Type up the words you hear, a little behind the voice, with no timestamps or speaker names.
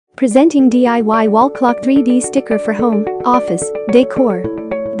Presenting DIY wall clock 3D sticker for home, office, decor.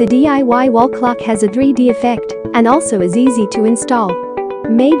 The DIY wall clock has a 3D effect and also is easy to install.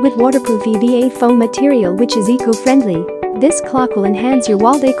 Made with waterproof EVA foam material which is eco-friendly, this clock will enhance your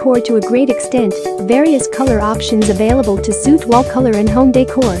wall decor to a great extent. Various color options available to suit wall color and home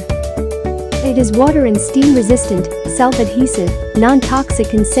decor. It is water and steam resistant, self-adhesive,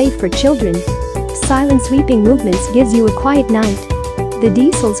 non-toxic and safe for children. Silent sweeping movements gives you a quiet night. The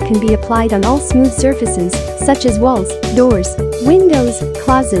decals can be applied on all smooth surfaces, such as walls, doors, windows,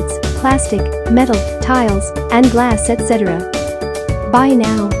 closets, plastic, metal, tiles, and glass, etc. Buy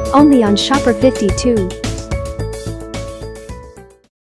now, only on Shopper 52.